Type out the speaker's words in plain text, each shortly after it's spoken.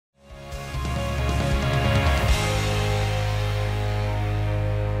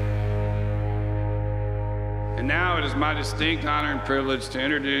now it is my distinct honor and privilege to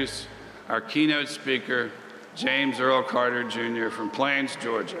introduce our keynote speaker, James Earl Carter, Jr. from Plains,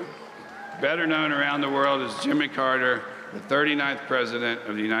 Georgia, better known around the world as Jimmy Carter, the 39th President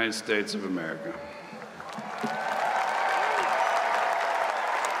of the United States of America.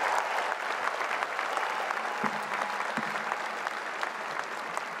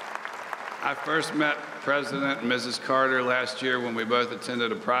 I first met President and Mrs. Carter last year when we both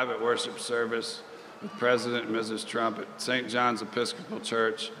attended a private worship service with President and Mrs. Trump at St. John's Episcopal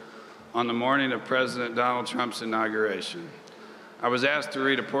Church on the morning of President Donald Trump's inauguration. I was asked to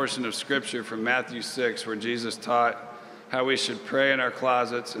read a portion of Scripture from Matthew 6, where Jesus taught how we should pray in our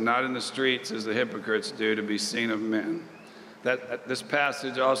closets and not in the streets as the hypocrites do to be seen of men. This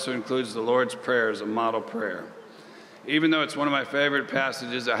passage also includes the Lord's Prayer as a model prayer. Even though it's one of my favorite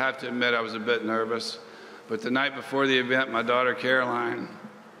passages, I have to admit I was a bit nervous. But the night before the event, my daughter Caroline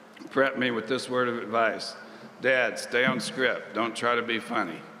prepped me with this word of advice: "Dad, stay on script. Don't try to be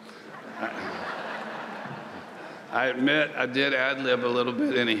funny." I admit I did ad-lib a little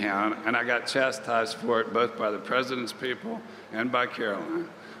bit anyhow, and I got chastised for it both by the president's people and by Caroline.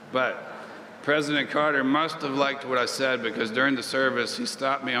 But President Carter must have liked what I said, because during the service, he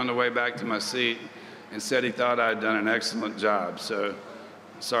stopped me on the way back to my seat and said he thought I had done an excellent job. So,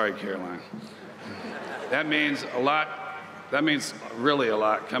 sorry, Caroline. That means a lot. That means really a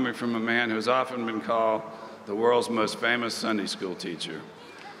lot, coming from a man who has often been called the world's most famous Sunday school teacher.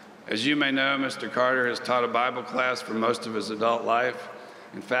 As you may know, Mr. Carter has taught a Bible class for most of his adult life.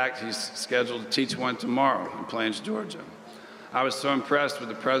 In fact, he's scheduled to teach one tomorrow in Plains, Georgia. I was so impressed with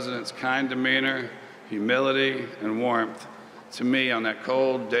the president's kind demeanor, humility, and warmth to me on that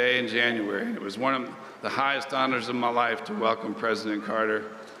cold day in January. It was one of the highest honors of my life to welcome President Carter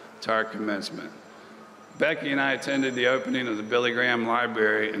to our commencement. Becky and I attended the opening of the Billy Graham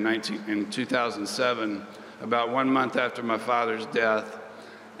Library in 2007, about 1 month after my father's death.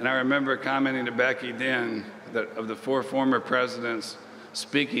 And I remember commenting to Becky then that of the 4 former presidents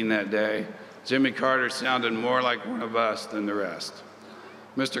speaking that day, Jimmy Carter sounded more like one of us than the rest.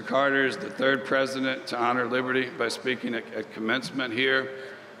 Mr. Carter is the 3rd president to honor liberty by speaking at commencement here,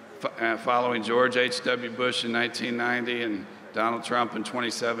 following George H.W. Bush in 1990 and Donald Trump in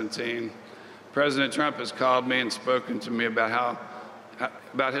 2017. President Trump has called me and spoken to me about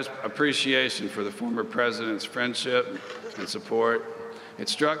his appreciation for the former president's friendship and support. It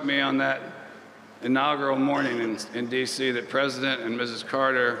struck me on that inaugural morning in D.C. that President and Mrs.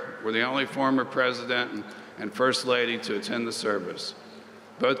 Carter were the only former president and First Lady to attend the service.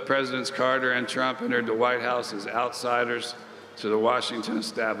 Both Presidents Carter and Trump entered the White House as outsiders to the Washington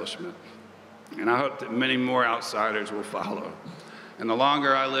establishment. And I hope that many more outsiders will follow. And the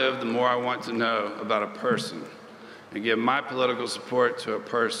longer I live, the more I want to know about a person and give my political support to a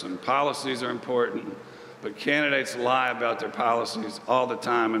person. Policies are important, but candidates lie about their policies all the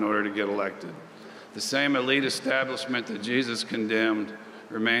time in order to get elected. The same elite establishment that Jesus condemned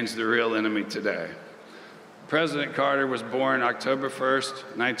remains the real enemy today. President Carter was born October 1st,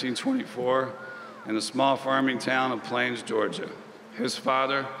 1924, in the small farming town of Plains, Georgia. His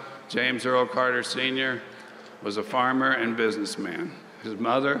father, James Earl Carter Sr., was a farmer and businessman. His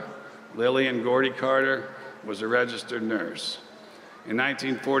mother, Lillian Gordy Carter, was a registered nurse. In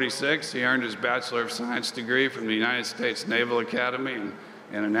 1946, he earned his Bachelor of Science degree from the United States Naval Academy in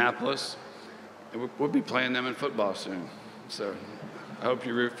Annapolis. We'll be playing them in football soon, so I hope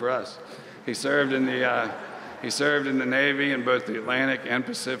you root for us. He served in the Navy in both the Atlantic and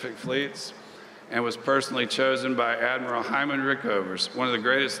Pacific fleets, and was personally chosen by Admiral Hyman Rickover, one of the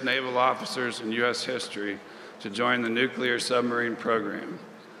greatest naval officers in U.S. history, to join the nuclear submarine program.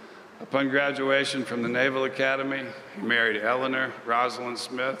 Upon graduation from the Naval Academy, he married Eleanor Rosalind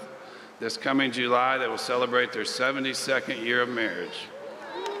Smith. This coming July, they will celebrate their 72nd year of marriage.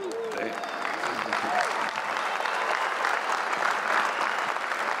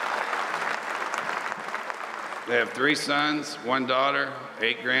 They have 3 sons, 1 daughter,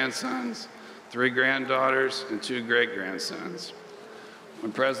 8 grandsons, 3 granddaughters, and 2 great-grandsons.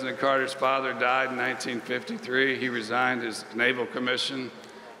 When President Carter's father died in 1953, he resigned his naval commission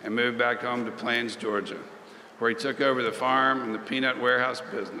and moved back home to Plains, Georgia, where he took over the farm and the peanut warehouse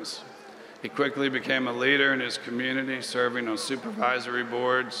business. He quickly became a leader in his community, serving on supervisory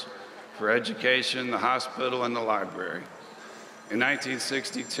boards for education, the hospital, and the library. In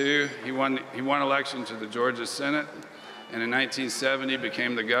 1962, he won election to the Georgia Senate, and in 1970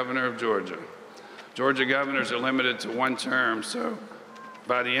 became the governor of Georgia. Georgia governors are limited to 1 term, so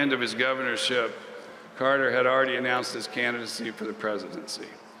by the end of his governorship, Carter had already announced his candidacy for the presidency.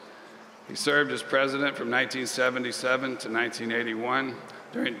 He served as president from 1977 to 1981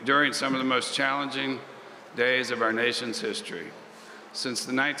 during some of the most challenging days of our nation's history. Since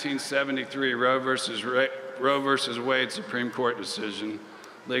the 1973 Roe versus Wade Supreme Court decision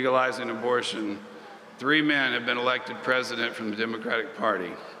legalizing abortion, 3 men have been elected president from the Democratic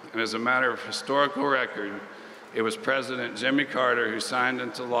Party. And as a matter of historical record, it was President Jimmy Carter who signed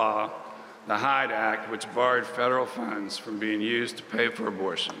into law the Hyde Act, which barred federal funds from being used to pay for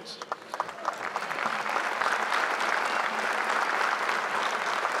abortions.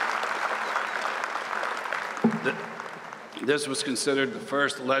 This was considered the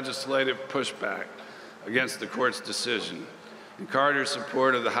first legislative pushback against the court's decision, and Carter's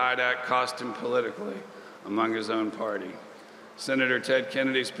support of the Hyde Act cost him politically among his own party. Senator Ted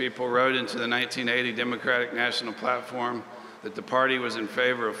Kennedy's people wrote into the 1980 Democratic National Platform that the party was in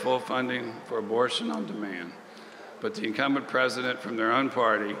favor of full funding for abortion on demand. But the incumbent president from their own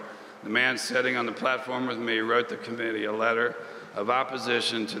party, the man sitting on the platform with me, wrote the committee a letter of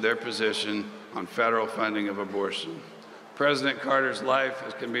opposition to their position on federal funding of abortion. President Carter's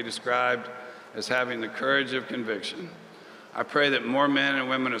life can be described as having the courage of conviction. I pray that more men and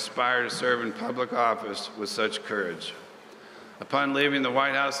women aspire to serve in public office with such courage. Upon leaving the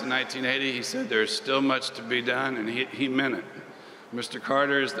White House in 1980, he said there is still much to be done, and he meant it. Mr.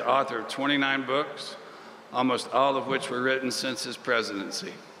 Carter is the author of 29 books, almost all of which were written since his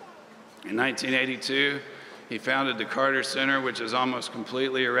presidency. In 1982, he founded the Carter Center, which has almost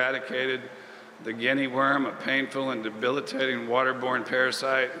completely eradicated the guinea worm, a painful and debilitating waterborne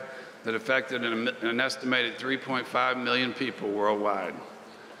parasite that affected an estimated 3.5 million people worldwide.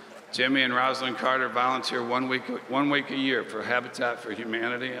 Jimmy and Rosalind Carter volunteer one week a year for Habitat for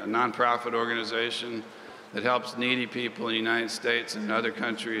Humanity, a nonprofit organization that helps needy people in the United States and other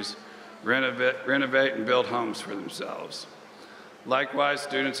countries renovate and build homes for themselves. Likewise,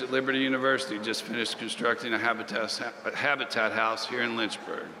 students at Liberty University just finished constructing a Habitat house here in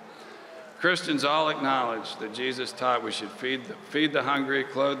Lynchburg. Christians all acknowledge that Jesus taught we should feed the hungry,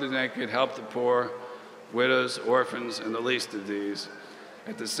 clothe the naked, help the poor, widows, orphans, and the least of these.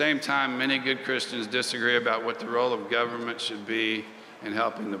 At the same time, many good Christians disagree about what the role of government should be in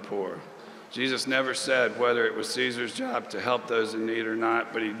helping the poor. Jesus never said whether it was Caesar's job to help those in need or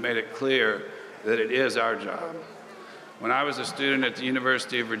not, but he made it clear that it is our job. When I was a student at the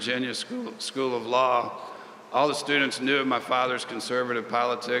University of Virginia School of Law, all the students knew of my father's conservative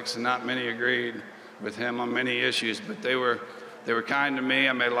politics, and not many agreed with him on many issues, but they were kind to me.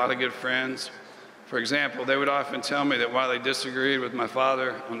 I made a lot of good friends. For example, they would often tell me that while they disagreed with my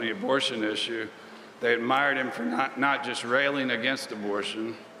father on the abortion issue, they admired him for not just railing against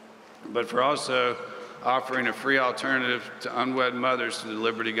abortion, but for also offering a free alternative to unwed mothers to the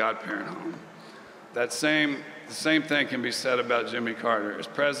Liberty Godparent Home. The same thing can be said about Jimmy Carter. As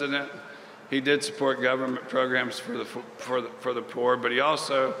president, he did support government programs for the poor, but he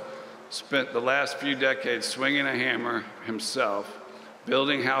also spent the last few decades swinging a hammer himself,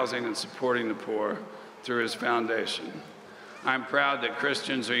 building housing and supporting the poor through his foundation. I'm proud that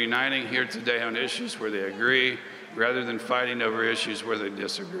Christians are uniting here today on issues where they agree rather than fighting over issues where they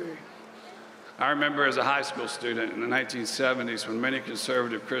disagree. I remember as a high school student in the 1970s when many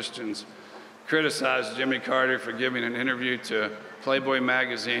conservative Christians criticized Jimmy Carter for giving an interview to Playboy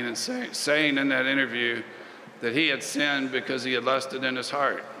magazine and saying in that interview that he had sinned because he had lusted in his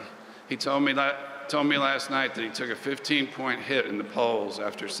heart. He told me last night that he took a 15-point hit in the polls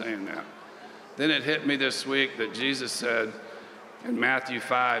after saying that. Then it hit me this week that Jesus said in Matthew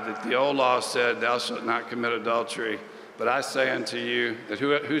 5 that the old law said, "Thou shalt not commit adultery, but I say unto you that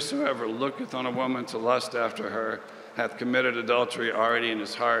whosoever looketh on a woman to lust after her hath committed adultery already in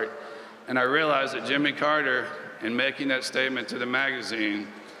his heart." And I realized that Jimmy Carter, in making that statement to the magazine,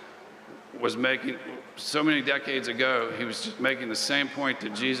 was making, so many decades ago, he was just making the same point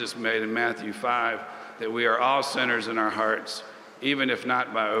that Jesus made in Matthew 5, that we are all sinners in our hearts, even if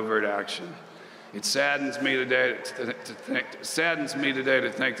not by overt action. It saddens me today to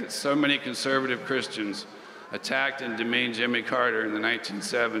think that so many conservative Christians attacked and demeaned Jimmy Carter in the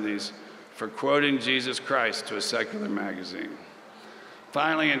 1970s for quoting Jesus Christ to a secular magazine.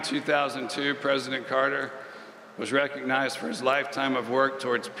 Finally, in 2002, President Carter was recognized for his lifetime of work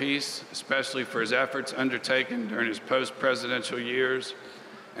towards peace, especially for his efforts undertaken during his post-presidential years,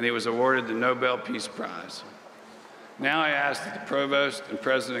 and he was awarded the Nobel Peace Prize. Now I ask that the Provost and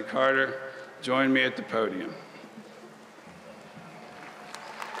President Carter join me at the podium.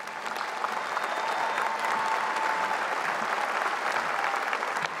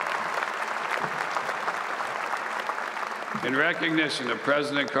 In recognition of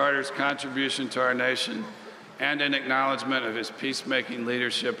President Carter's contribution to our nation and in acknowledgement of his peacemaking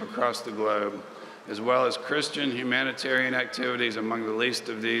leadership across the globe, as well as Christian humanitarian activities among the least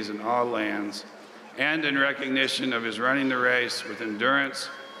of these in all lands, and in recognition of his running the race with endurance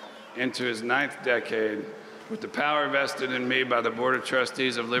into his 9th decade, with the power vested in me by the Board of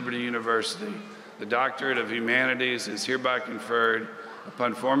Trustees of Liberty University, the Doctorate of Humanities is hereby conferred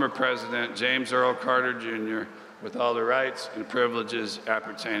upon former President James Earl Carter, Jr., with all the rights and privileges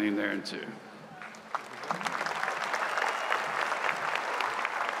appertaining thereunto.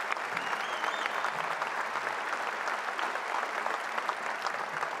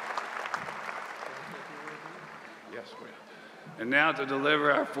 Yes, we are. And now to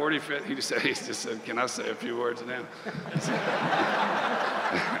deliver our 45th, he just said, can I say a few words now?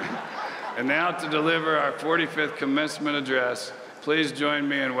 And now to deliver our 45th commencement address, please join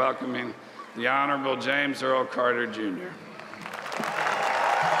me in welcoming the Honorable James Earl Carter, Jr.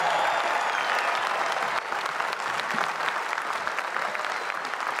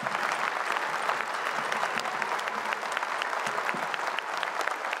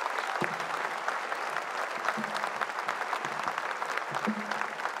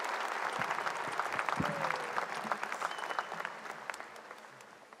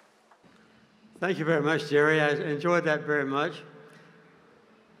 Thank you very much, Jerry. I enjoyed that very much.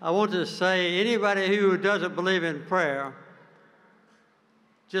 I want to say, anybody who doesn't believe in prayer,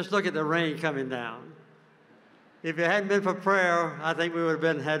 just look at the rain coming down. If it hadn't been for prayer, I think we would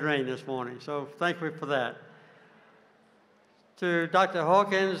have had rain this morning. So thank you for that. To Dr.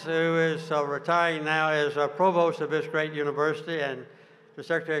 Hawkins, who is retiring now as provost of this great university, and to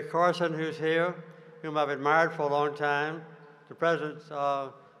Secretary Carson, who's here, whom I've admired for a long time, to President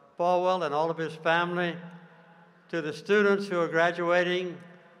Falwell and all of his family, to the students who are graduating,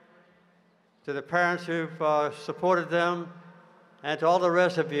 to the parents who've supported them, and to all the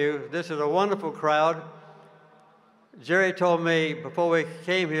rest of you. This is a wonderful crowd. Jerry told me before we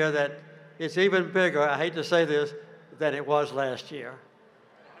came here that it's even bigger, I hate to say this, than it was last year.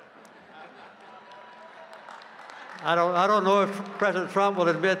 I don't know if President Trump will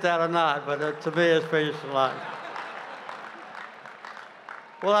admit that or not, but to me it's pretty a lot.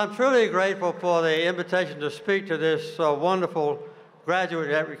 Well, I'm truly grateful for the invitation to speak to this wonderful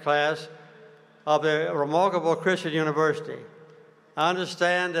graduate class of the remarkable Christian University. I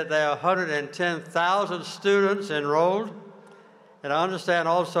understand that there are 110,000 students enrolled, and I understand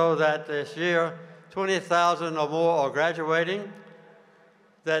also that this year 20,000 or more are graduating,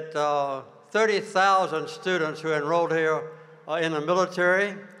 that 30,000 students who enrolled here are in the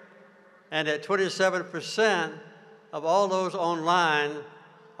military, and that 27% of all those online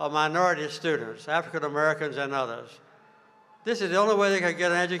are minority students, African Americans and others. This is the only way they can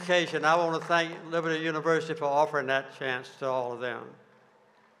get an education. I want to thank Liberty University for offering that chance to all of them.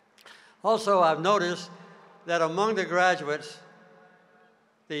 Also, I've noticed that among the graduates,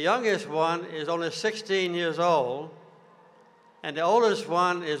 the youngest one is only 16 years old, and the oldest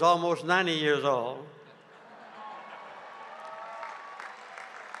one is almost 90 years old.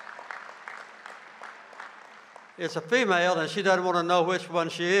 It's a female, and she doesn't want to know which one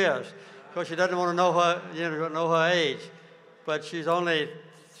she is, because she doesn't want to know her age. But she's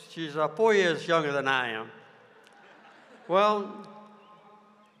 4 years younger than I am. Well,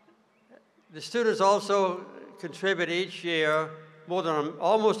 the students also contribute each year more than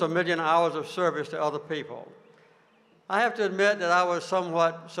almost 1 million hours of service to other people. I have to admit that I was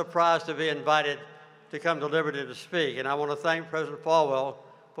somewhat surprised to be invited to come to Liberty to speak, and I want to thank President Falwell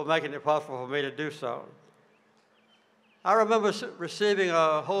for making it possible for me to do so. I remember receiving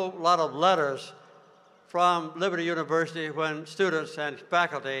a whole lot of letters from Liberty University when students and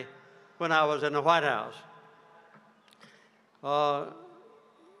faculty when I was in the White House.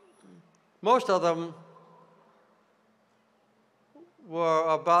 Most of them were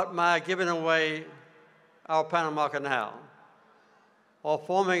about my giving away our Panama Canal, or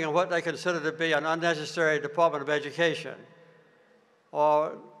forming what they considered to be an unnecessary Department of Education,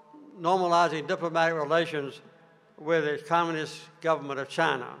 or normalizing diplomatic relations with the Communist government of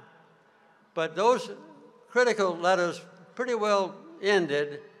China. But those critical letters pretty well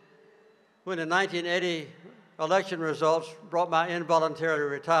ended when the 1980 election results brought my involuntary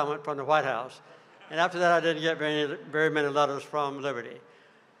retirement from the White House. And after that, I didn't get very many letters from Liberty.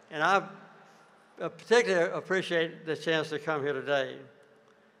 And I particularly appreciate the chance to come here today.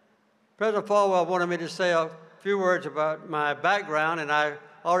 President Falwell wanted me to say a few words about my background, and I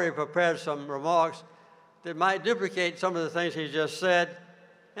already prepared some remarks that might duplicate some of the things he just said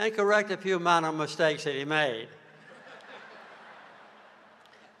and correct a few minor mistakes that he made.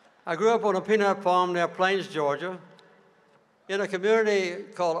 I grew up on a peanut farm near Plains, Georgia, in a community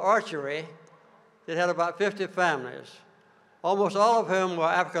called Archery that had about 50 families, almost all of whom were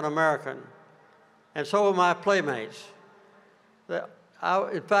African American, and so were my playmates.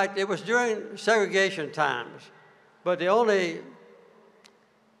 In fact, it was during segregation times, but the only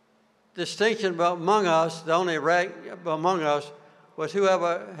distinction among us, the only rank among us, was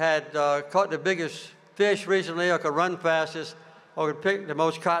whoever had caught the biggest fish recently or could run fastest or could pick the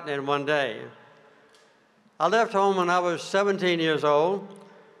most cotton in one day. I left home when I was 17 years old,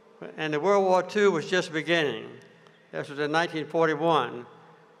 and the World War II was just beginning. This was in 1941.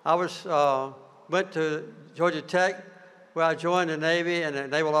 I went to Georgia Tech, where I joined the Navy and the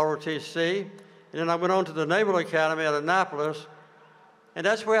Naval ROTC, and then I went on to the Naval Academy at Annapolis, and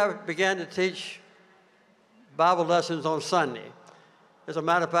that's where I began to teach Bible lessons on Sunday. As a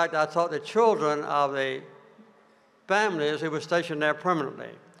matter of fact, I taught the children of the families who were stationed there permanently.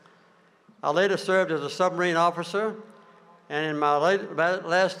 I later served as a submarine officer, and in my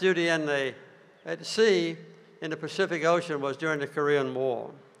last duty at sea in the Pacific Ocean was during the Korean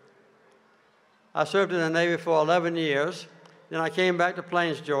War. I served in the Navy for 11 years. Then I came back to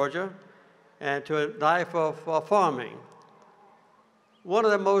Plains, Georgia, and to a life of farming. One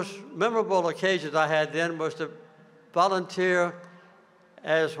of the most memorable occasions I had then was to volunteer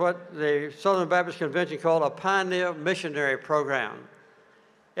as what the Southern Baptist Convention called a pioneer missionary program.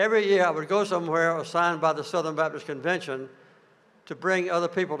 Every year I would go somewhere assigned by the Southern Baptist Convention to bring other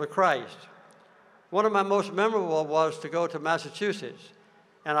people to Christ. One of my most memorable was to go to Massachusetts.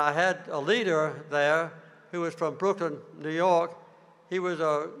 And I had a leader there who was from Brooklyn, New York. He was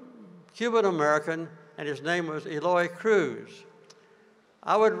a Cuban-American, and his name was Eloy Cruz.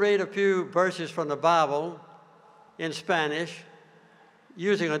 I would read a few verses from the Bible in Spanish,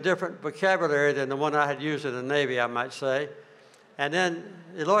 using a different vocabulary than the one I had used in the Navy, I might say. And then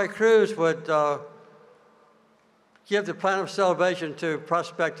Eloy Cruz would give the plan of salvation to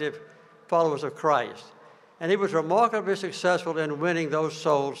prospective followers of Christ. And he was remarkably successful in winning those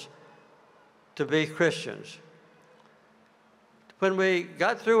souls to be Christians. When we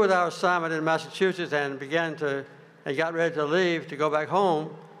got through with our assignment in Massachusetts and got ready to leave to go back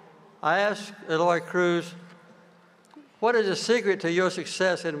home, I asked Eloy Cruz, what is the secret to your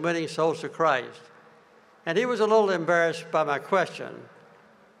success in winning souls to Christ? And he was a little embarrassed by my question.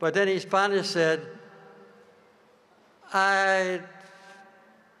 But then he finally said, I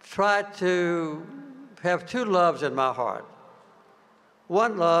try to have two loves in my heart.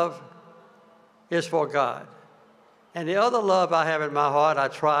 One love is for God. And the other love I have in my heart, I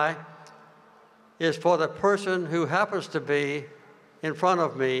try, is for the person who happens to be in front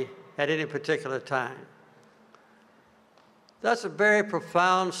of me at any particular time. That's a very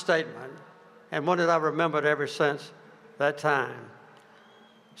profound statement, and one that I've remembered ever since that time.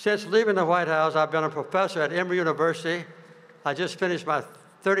 Since leaving the White House, I've been a professor at Emory University. I just finished my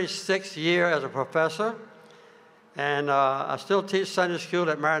 36th year as a professor, and I still teach Sunday school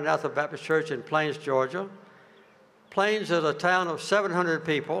at Maranatha Baptist Church in Plains, Georgia. Plains is a town of 700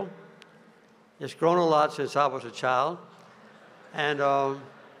 people. It's grown a lot since I was a child. And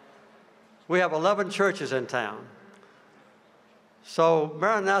we have 11 churches in town. So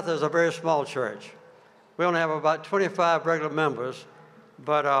Maranatha is a very small church. We only have about 25 regular members,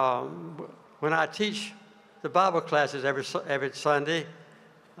 but when I teach the Bible classes every Sunday,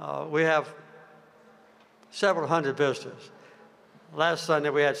 we have several hundred visitors. Last Sunday,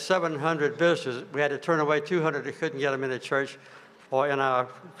 we had 700 visitors. We had to turn away 200 that couldn't get them in the church or in our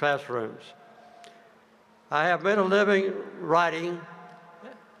classrooms. I have made a living writing.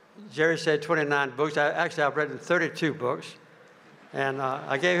 Jerry said 29 books. Actually, I've written 32 books. And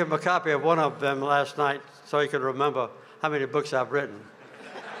I gave him a copy of one of them last night so he could remember how many books I've written.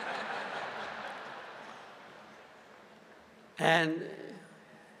 And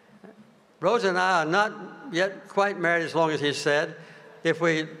Rosa and I are not yet quite married as long as he said. If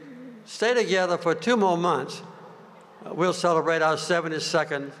we stay together for 2 more months, we'll celebrate our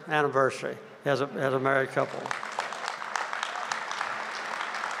 72nd anniversary as a married couple.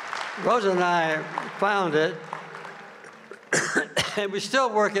 Rosa and I found it, and we still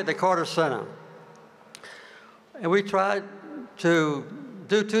work at the Carter Center. And we try to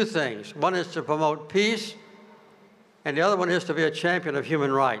do 2 things. One is to promote peace, and the other one is to be a champion of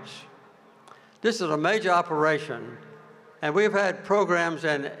human rights. This is a major operation, and we've had programs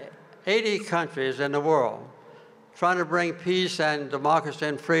in 80 countries in the world trying to bring peace and democracy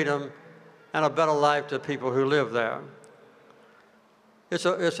and freedom and a better life to people who live there. It's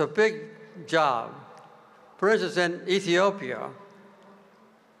a big job. For instance, in Ethiopia,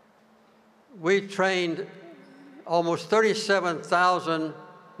 we trained almost 37,000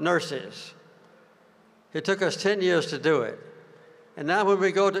 nurses. It took us 10 years to do it. And now when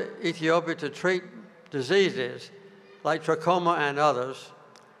we go to Ethiopia to treat diseases like trachoma and others,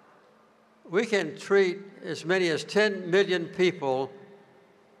 we can treat as many as 10 million people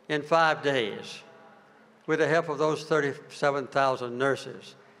in 5 days with the help of those 37,000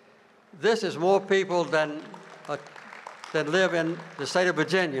 nurses. This is more people than live in the state of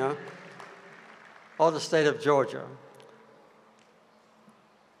Virginia or the state of Georgia.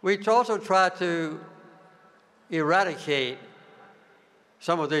 We also try to eradicate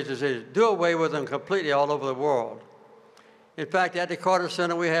some of these diseases, do away with them completely all over the world. In fact, at the Carter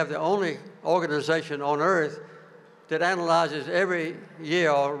Center, we have the only organization on earth that analyzes every year,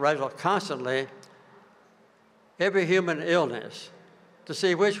 or rather constantly, every human illness to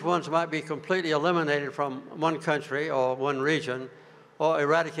see which ones might be completely eliminated from one country or one region or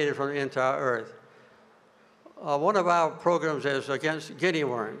eradicated from the entire earth. One of our programs is against guinea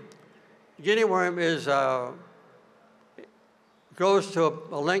worm. Guinea worm grows to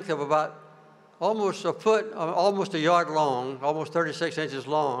a length of about almost a foot, almost a yard long, almost 36 inches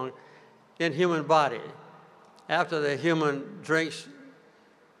long in human body after the human drinks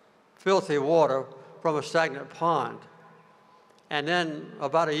filthy water from a stagnant pond. And then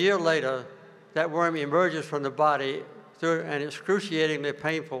about a year later, that worm emerges from the body through an excruciatingly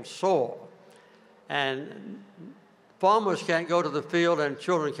painful sore. And farmers can't go to the field and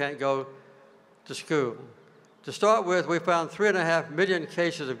children can't go to school. To start with, we found 3.5 million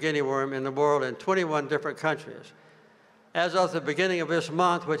cases of guinea worm in the world in 21 different countries. As of the beginning of this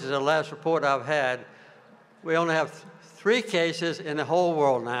month, which is the last report I've had, we only have 3 cases in the whole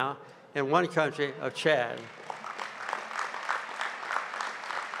world now in one country of Chad.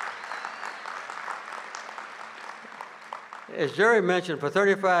 As Jerry mentioned, for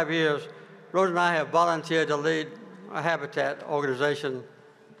 35 years, Rose and I have volunteered to lead a habitat organization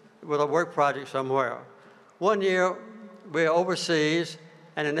with a work project somewhere. One year, we're overseas,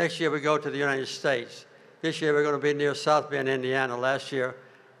 and the next year we go to the United States. This year, we're going to be near South Bend, Indiana. Last year,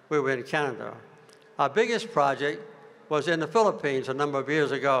 we were in Canada. Our biggest project was in the Philippines a number of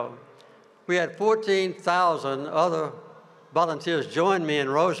years ago. We had 14,000 other volunteers join me in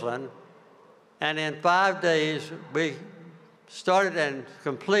Roseland, and in 5 days, we started and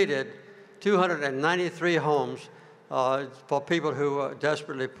completed 293 homes for people who were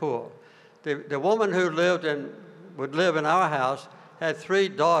desperately poor. The woman who would live in our house had 3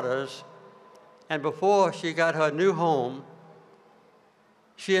 daughters, and before she got her new home,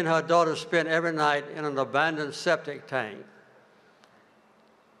 she and her daughters spent every night in an abandoned septic tank.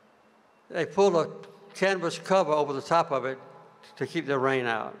 They pulled a canvas cover over the top of it to keep the rain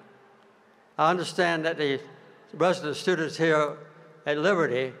out. I understand that the resident students here at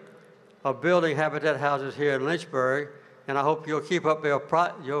Liberty are building habitat houses here in Lynchburg, and I hope you'll keep up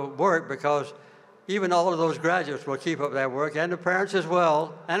your work, because even all of those graduates will keep up that work, and the parents as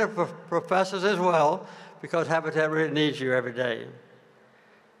well, and the professors as well, because Habitat really needs you every day.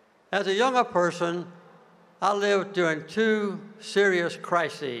 As a younger person, I lived during 2 serious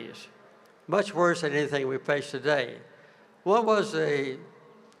crises, much worse than anything we face today. One was the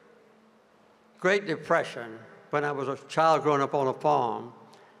Great Depression, when I was a child growing up on a farm.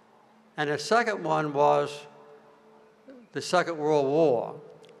 And the second one was the Second World War.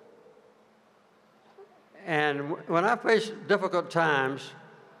 And when I faced difficult times,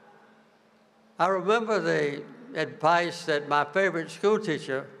 I remember the advice that my favorite school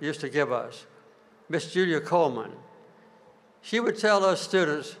teacher used to give us, Miss Julia Coleman. She would tell us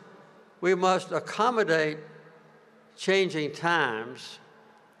students, we must accommodate changing times,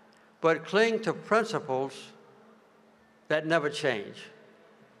 but cling to principles that never change.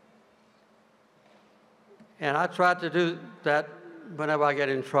 And I try to do that whenever I get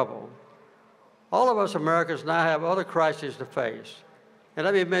in trouble. All of us Americans now have other crises to face, and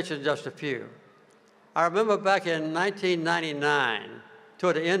let me mention just a few. I remember back in 1999,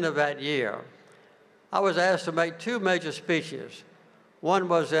 toward the end of that year, I was asked to make 2 major speeches. One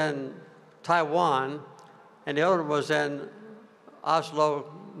was in Taiwan, and the other was in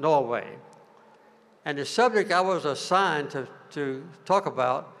Oslo, Norway. And the subject I was assigned to talk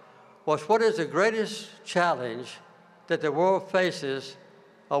about was what is the greatest challenge that the world faces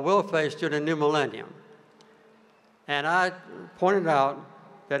or will face during the new millennium. And I pointed out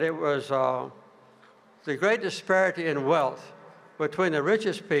that it was the great disparity in wealth between the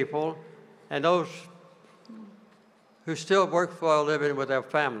richest people and those who still work for a living with their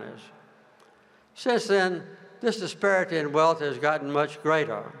families. Since then, this disparity in wealth has gotten much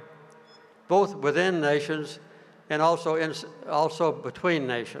greater, both within nations and also between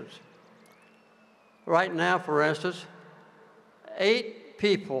nations. Right now, for instance, 8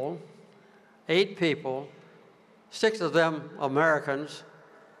 people, 6 of them Americans,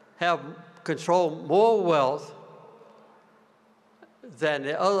 control more wealth than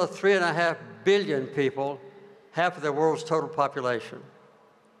the other 3.5 billion people, half of the world's total population.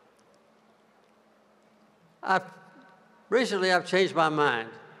 Recently I've changed my mind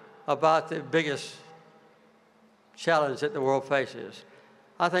about the biggest challenge that the world faces.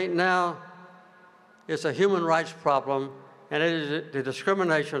 I think now it's a human rights problem, and it is the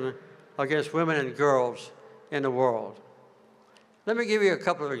discrimination against women and girls in the world. Let me give you a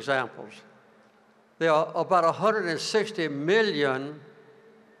couple of examples. There are about 160 million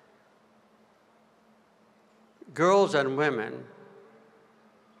girls and women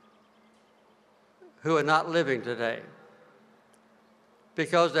who are not living today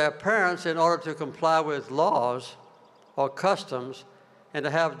because their parents, in order to comply with laws or customs and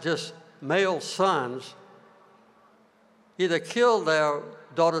to have just male sons, either killed their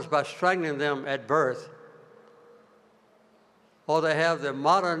daughters by strangling them at birth, or they have the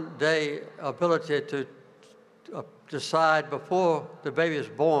modern day ability to decide before the baby is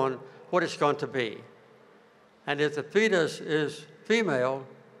born what it's going to be. And if the fetus is female,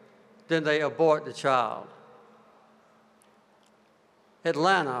 then they abort the child.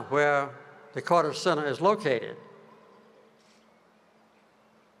 Atlanta, where the Carter Center is located,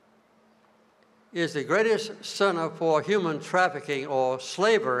 is the greatest center for human trafficking or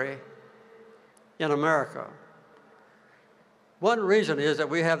slavery in America. One reason is that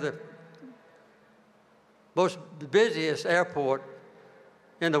we have the most busiest airport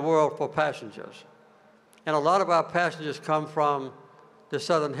in the world for passengers. And a lot of our passengers come from the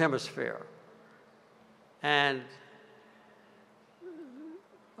Southern Hemisphere. And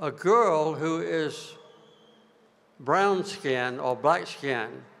a girl who is brown-skinned or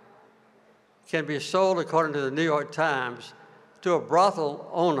black-skinned can be sold, according to the New York Times, to a brothel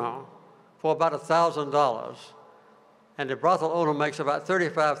owner for about $1,000. And the brothel owner makes about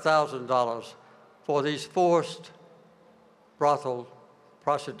 $35,000 for these forced brothel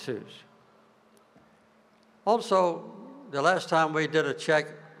prostitutes. Also, the last time we did a check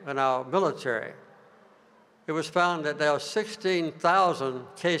in our military, it was found that there are 16,000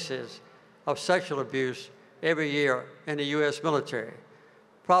 cases of sexual abuse every year in the U.S. military.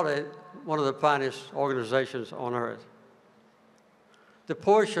 Probably one of the finest organizations on earth. The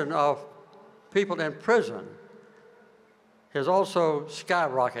portion of people in prison has also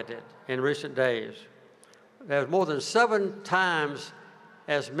skyrocketed in recent days. There's more than 7 times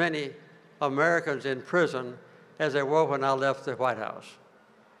as many Americans in prison as there were when I left the White House.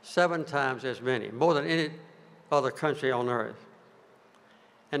 7 times as many, more than any other country on earth.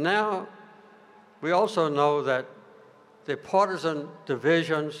 And now we also know that the partisan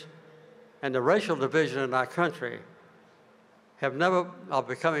divisions and the racial division in our country are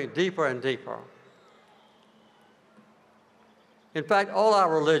becoming deeper and deeper. In fact, all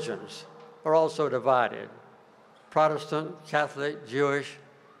our religions are also divided: Protestant, Catholic, Jewish,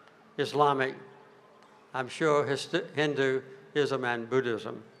 Islamic, I'm sure Hinduism and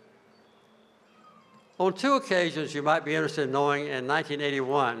Buddhism. On 2 occasions you might be interested in knowing, in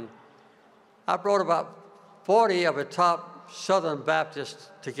 1981, I brought about 40 of the top Southern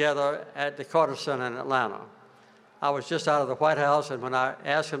Baptists together at the Carter Center in Atlanta. I was just out of the White House, and when I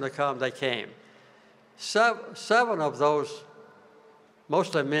asked them to come, they came. 7 of those,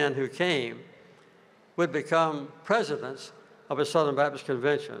 mostly men who came, would become presidents of a Southern Baptist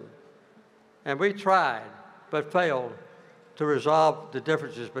Convention. And we tried, but failed, to resolve the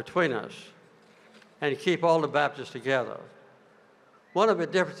differences between us and keep all the Baptists together. One of the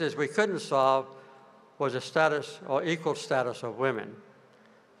differences we couldn't solve was the status or equal status of women.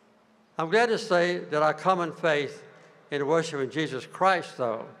 I'm glad to say that our common faith in worshiping Jesus Christ,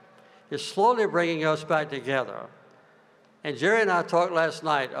 though, is slowly bringing us back together. And Jerry and I talked last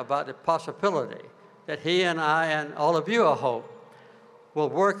night about the possibility that he and I and all of you, I hope, will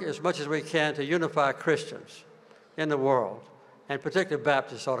work as much as we can to unify Christians in the world, and particularly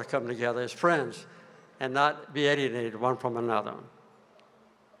Baptists ought to come together as friends and not be alienated one from another.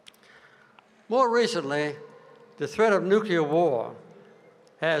 More recently, the threat of nuclear war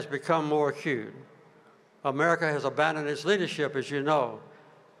has become more acute. America has abandoned its leadership, as you know,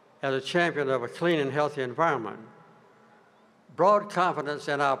 as a champion of a clean and healthy environment. Broad confidence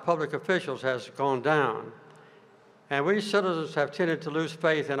in our public officials has gone down, and we citizens have tended to lose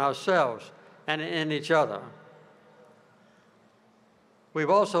faith in ourselves and in each other. We've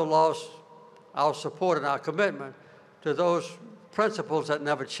also lost our support and our commitment to those principles that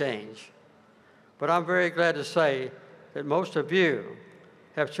never change. But I'm very glad to say that most of you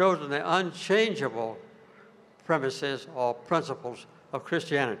have chosen the unchangeable premises or principles of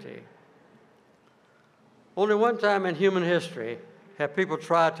Christianity. Only one time in human history have people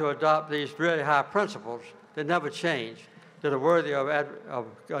tried to adopt these really high principles that never change, that are worthy of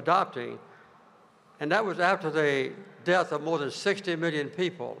adopting, and that was after the death of more than 60 million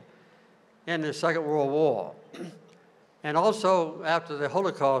people in the Second World War. And also after the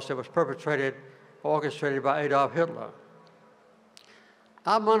Holocaust that was perpetrated, orchestrated by Adolf Hitler.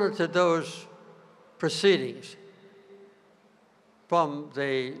 I monitored those proceedings from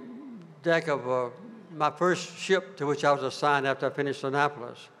the deck of my first ship to which I was assigned after I finished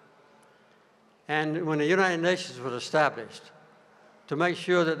Annapolis. And when the United Nations was established, to make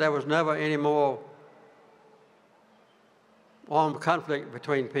sure that there was never any more armed conflict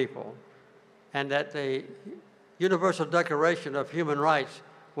between people, and that the Universal Declaration of Human Rights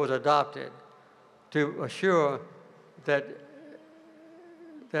was adopted to assure that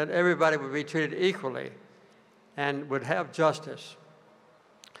everybody would be treated equally and would have justice.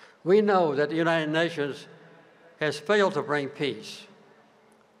 We know that the United Nations has failed to bring peace,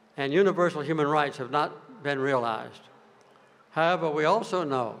 and universal human rights have not been realized. However, we also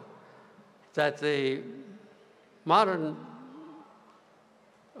know that the modern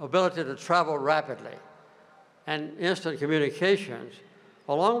ability to travel rapidly and instant communications,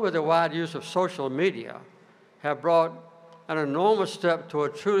 along with the wide use of social media, have brought an enormous step to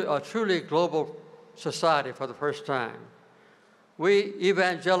a truly global society for the first time. We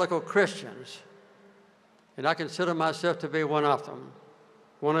evangelical Christians, and I consider myself to be one of them,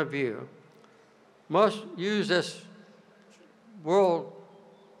 one of you, must use this world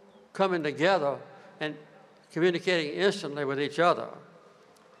coming together and communicating instantly with each other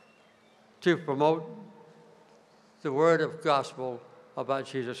to promote the word of gospel about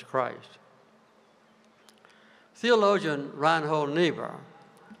Jesus Christ. Theologian Reinhold Niebuhr,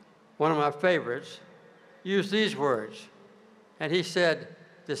 one of my favorites, used these words, and he said,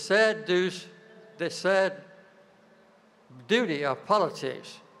 the sad duty of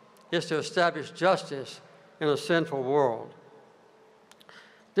politics is to establish justice in a sinful world.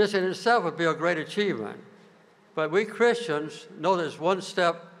 This in itself would be a great achievement, but we Christians know there's one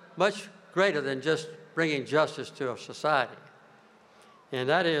step much greater than just bringing justice to a society, and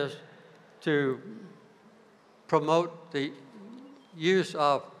that is to promote the use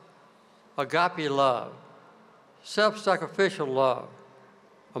of agape love, self-sacrificial love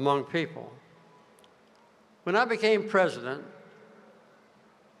among people. When I became president,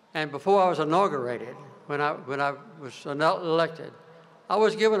 and before I was inaugurated, when I was elected, I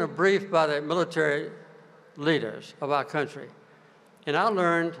was given a brief by the military leaders of our country, and I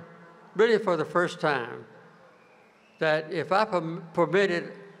learned, really for the first time, that if I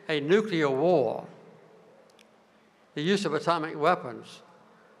permitted a nuclear war, the use of atomic weapons,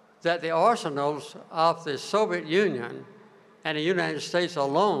 that the arsenals of the Soviet Union and the United States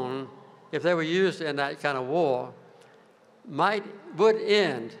alone, if they were used in that kind of war, would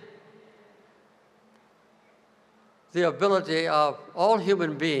end the ability of all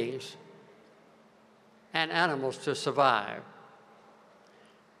human beings and animals to survive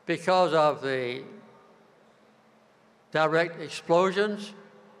because of the direct explosions,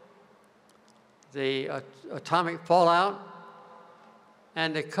 the atomic fallout,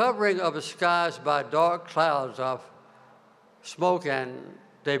 and the covering of the skies by dark clouds of smoke and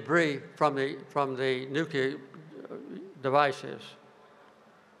debris from the nuclear devices.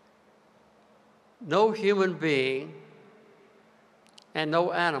 No human being and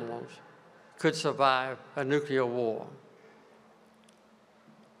no animals could survive a nuclear war.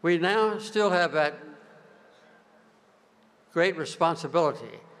 We now still have that great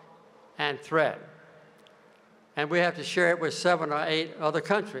responsibility and threat, and we have to share it with 7 or 8 other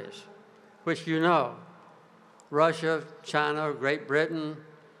countries, which you know: Russia, China, Great Britain,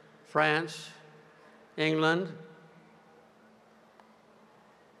 France, England,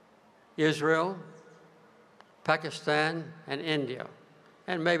 Israel, Pakistan, and India,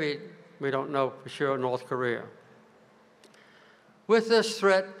 and maybe, we don't know for sure, North Korea. With this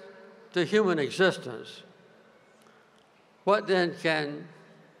threat to human existence, what then can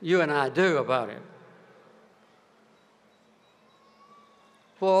you and I do about it?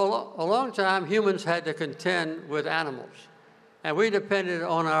 For a long time, humans had to contend with animals, and we depended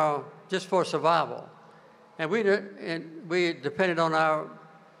on just for survival. And we depended on our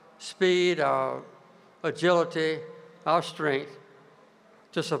speed, our agility, our strength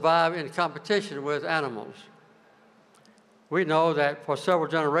to survive in competition with animals. We know that for several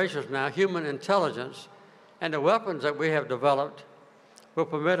generations now, human intelligence and the weapons that we have developed will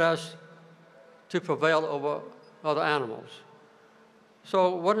permit us to prevail over other animals.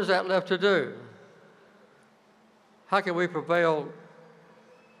 So what is that left to do? How can we prevail?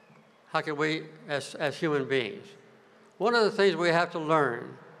 How can we, as human beings? One of the things we have to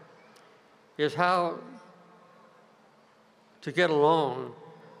learn is how to get along,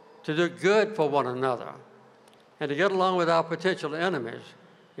 to do good for one another, and to get along with our potential enemies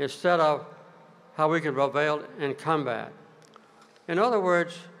instead of how we can prevail in combat. In other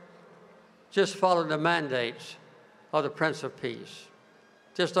words, just follow the mandates of the Prince of Peace.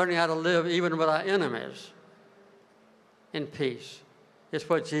 Just learning how to live even with our enemies in peace is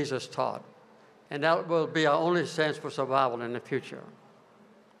what Jesus taught. And that will be our only sense for survival in the future.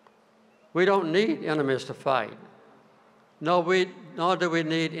 We don't need enemies to fight. Nor do we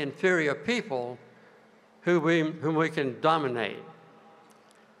need inferior people whom we can dominate.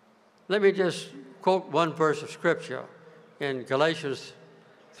 Let me just quote one verse of Scripture in Galatians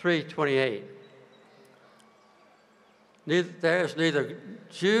 3:28. There is neither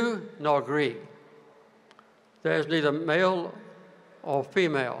Jew nor Greek. There is neither male or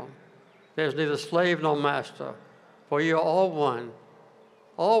female. There is neither slave nor master. For you are all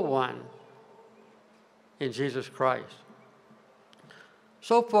one in Jesus Christ.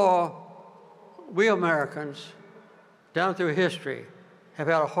 So far, we Americans, down through history, have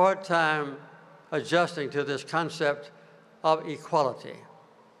had a hard time adjusting to this concept of equality.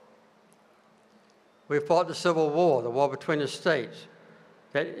 We fought the Civil War, the war between the states,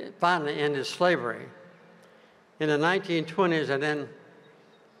 that finally ended slavery. In the 1920s, and then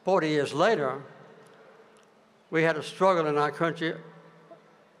 40 years later, we had a struggle in our country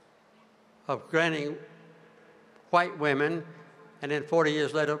of granting white women, and then 40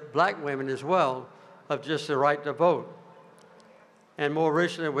 years later, black women as well, of just the right to vote. And more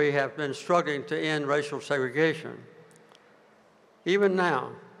recently, we have been struggling to end racial segregation. Even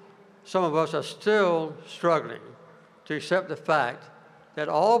now, some of us are still struggling to accept the fact that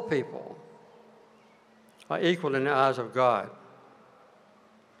all people are equal in the eyes of God.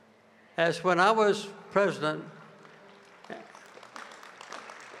 As when I was president,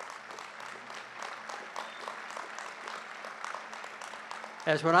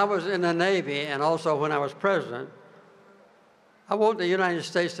 as when I was in the Navy and also when I was president, I want the United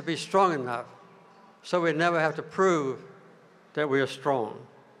States to be strong enough so we never have to prove that we are strong.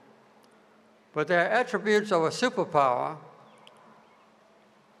 But there are attributes of a superpower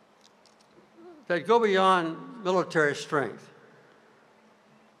that go beyond military strength.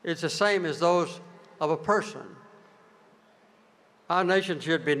 It's the same as those of a person. Our nation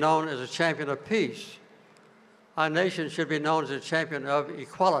should be known as a champion of peace. Our nation should be known as a champion of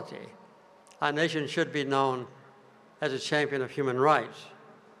equality. Our nation should be known as a champion of human rights.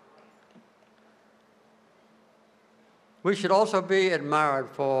 We should also be admired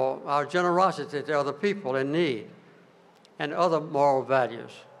for our generosity to other people in need and other moral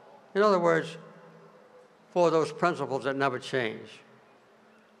values. In other words, for those principles that never change.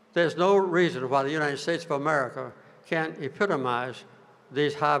 There's no reason why the United States of America can't epitomize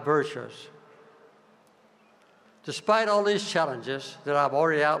these high virtues. Despite all these challenges that I've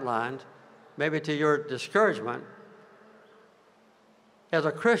already outlined, maybe to your discouragement, as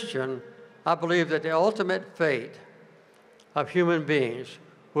a Christian, I believe that the ultimate fate of human beings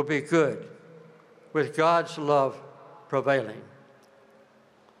will be good, with God's love prevailing.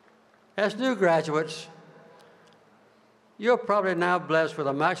 As new graduates, you're probably now blessed with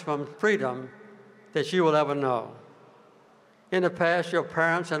the maximum freedom that you will ever know. In the past, your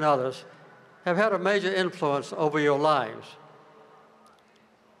parents and others have had a major influence over your lives.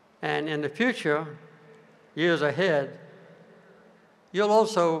 And in the future, years ahead, you'll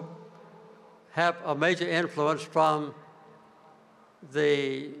also have a major influence from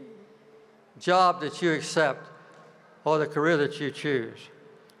the job that you accept or the career that you choose.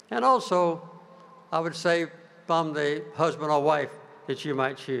 And also, I would say, from the husband or wife that you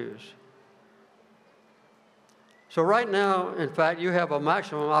might choose. So right now, in fact, you have a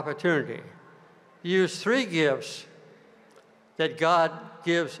maximum opportunity. Use 3 gifts that God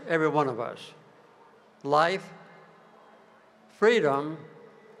gives every one of us: life, freedom,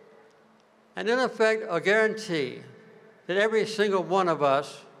 and in effect, a guarantee that every single one of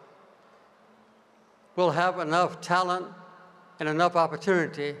us will have enough talent and enough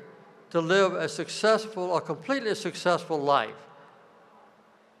opportunity to live a successful or completely successful life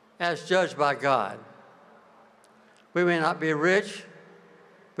as judged by God. We may not be rich.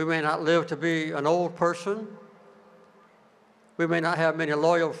 We may not live to be an old person. We may not have many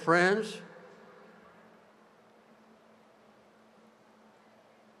loyal friends.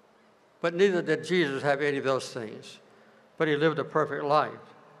 But neither did Jesus have any of those things. But he lived a perfect life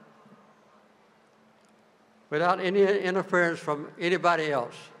without any interference from anybody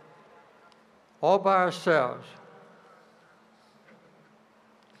else, all by ourselves.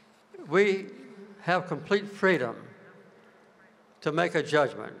 We have complete freedom to make a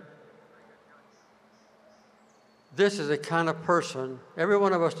judgment. This is the kind of person, every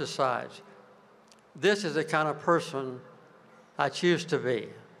one of us decides, this is the kind of person I choose to be.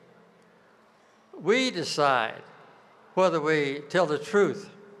 we decide whether we tell the truth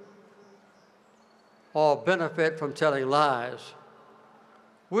or benefit from telling lies.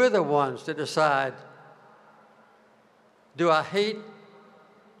 We're the ones that decide, do I hate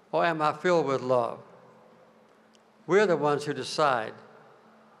or am I filled with love? We're the ones who decide,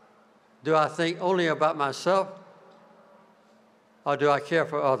 do I think only about myself or do I care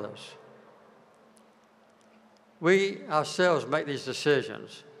for others? We ourselves make these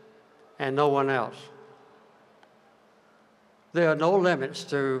decisions and no one else. There are no limits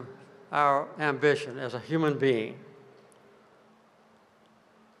to our ambition as a human being.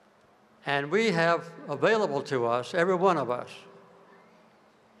 And we have available to us, every one of us,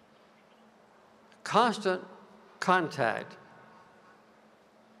 constant contact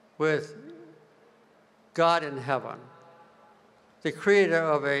with God in heaven, the creator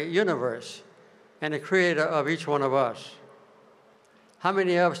of a universe and the creator of each one of us. How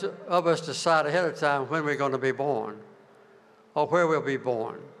many of us decide ahead of time when we're going to be born, or where we'll be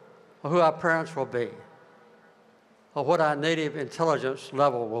born, or who our parents will be, or what our native intelligence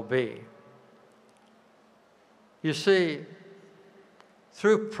level will be? You see,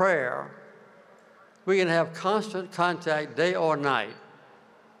 through prayer, we can have constant contact day or night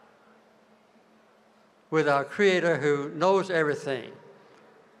with our Creator who knows everything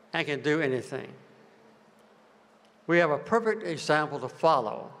and can do anything. We have a perfect example to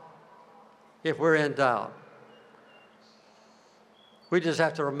follow if we're in doubt. We just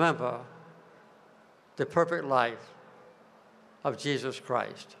have to remember the perfect life of Jesus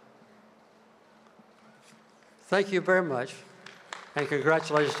Christ. Thank you very much, and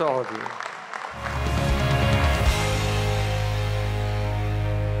congratulations to all of you.